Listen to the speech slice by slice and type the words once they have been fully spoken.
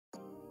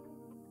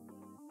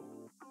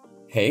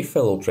Hey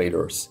fellow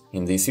traders,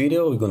 in this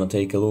video we're gonna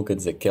take a look at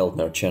the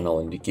Keltner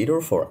Channel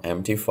indicator for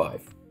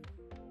MT5.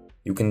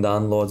 You can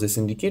download this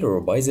indicator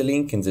by the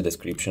link in the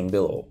description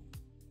below.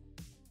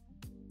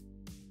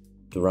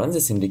 To run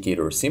this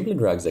indicator, simply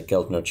drag the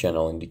Keltner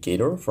Channel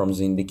indicator from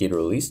the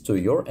indicator list to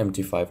your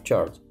MT5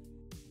 chart.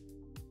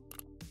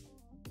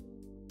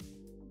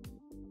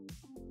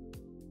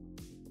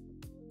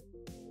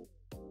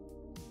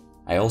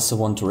 I also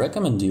want to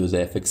recommend you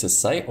the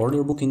FXSI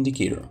order book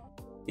indicator.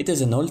 It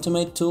is an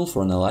ultimate tool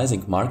for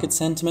analyzing market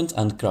sentiment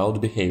and crowd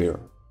behavior.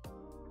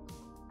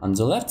 On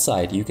the left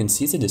side you can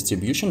see the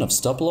distribution of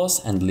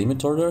stop-loss and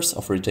limit orders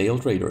of retail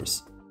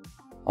traders.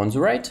 On the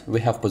right we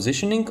have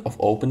positioning of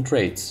open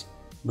trades.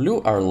 Blue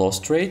are loss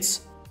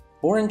trades,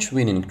 orange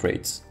winning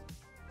trades.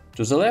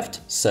 To the left,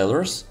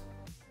 sellers.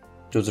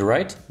 To the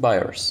right,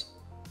 buyers.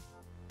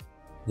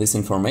 This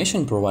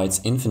information provides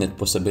infinite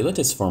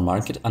possibilities for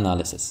market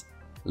analysis.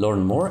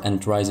 Learn more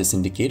and try this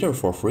indicator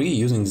for free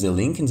using the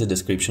link in the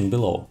description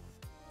below.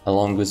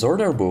 Along with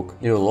order book,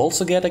 you will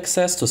also get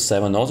access to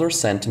 7 other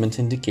sentiment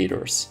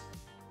indicators.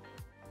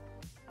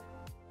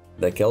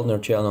 The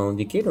Keltner Channel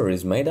indicator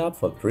is made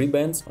up of 3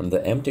 bands on the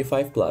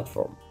MT5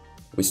 platform,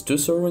 with 2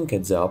 serving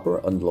at the upper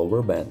and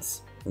lower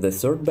bands. The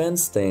third band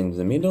stays in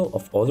the middle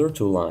of other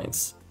 2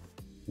 lines.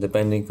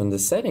 Depending on the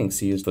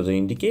settings used for the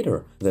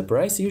indicator, the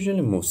price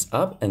usually moves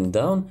up and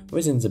down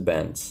within the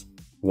bands.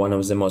 One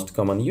of the most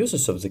common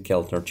uses of the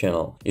Keltner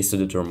channel is to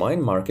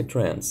determine market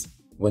trends.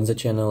 When the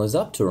channel is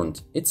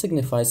upturned, it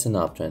signifies an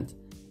uptrend,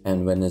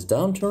 and when it's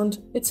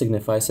downturned, it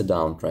signifies a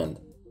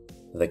downtrend.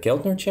 The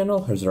Keltner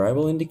channel has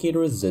rival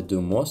indicators that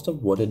do most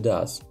of what it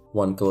does.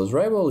 One close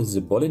rival is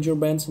the Bollinger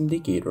Bands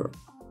indicator.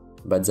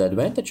 But the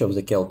advantage of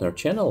the Keltner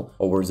channel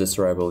over these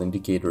rival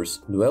indicators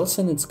dwells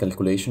in its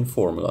calculation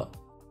formula.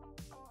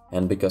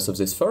 And because of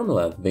this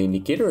formula, the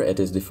indicator at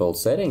its default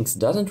settings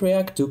doesn't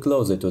react too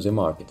closely to the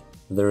market.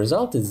 The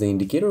result is the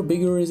indicator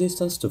bigger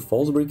resistance to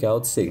false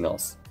breakout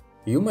signals.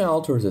 You may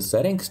alter the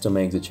settings to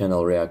make the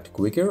channel react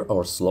quicker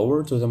or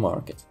slower to the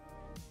market.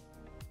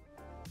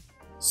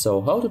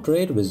 So how to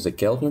trade with the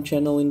Keltner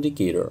channel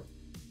indicator?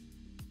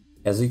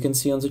 As you can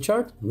see on the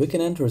chart, we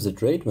can enter the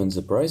trade when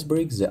the price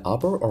breaks the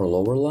upper or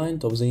lower line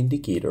of the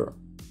indicator.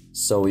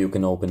 So you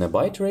can open a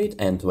buy trade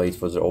and wait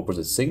for the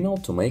opposite signal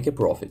to make a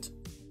profit.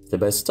 The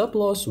best stop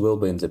loss will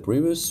be in the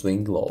previous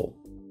swing low.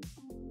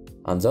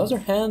 On the other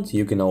hand,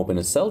 you can open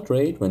a sell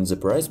trade when the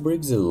price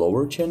breaks the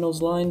lower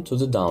channel's line to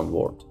the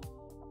downward.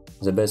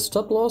 The best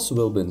stop loss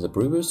will be in the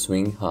previous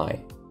swing high.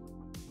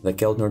 The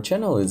Keltner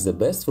channel is the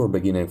best for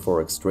beginning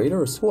forex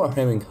traders who are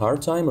having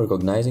hard time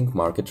recognizing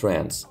market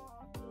trends.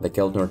 The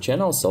Keltner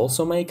channels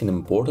also make an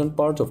important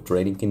part of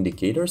trading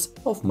indicators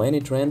of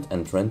many trend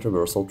and trend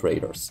reversal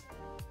traders.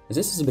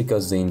 This is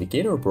because the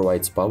indicator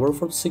provides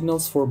powerful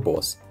signals for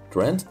both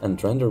trend and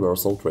trend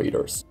reversal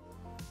traders.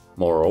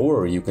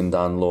 Moreover, you can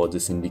download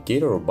this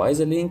indicator by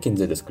the link in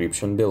the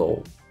description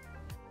below.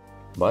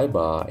 Bye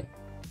bye!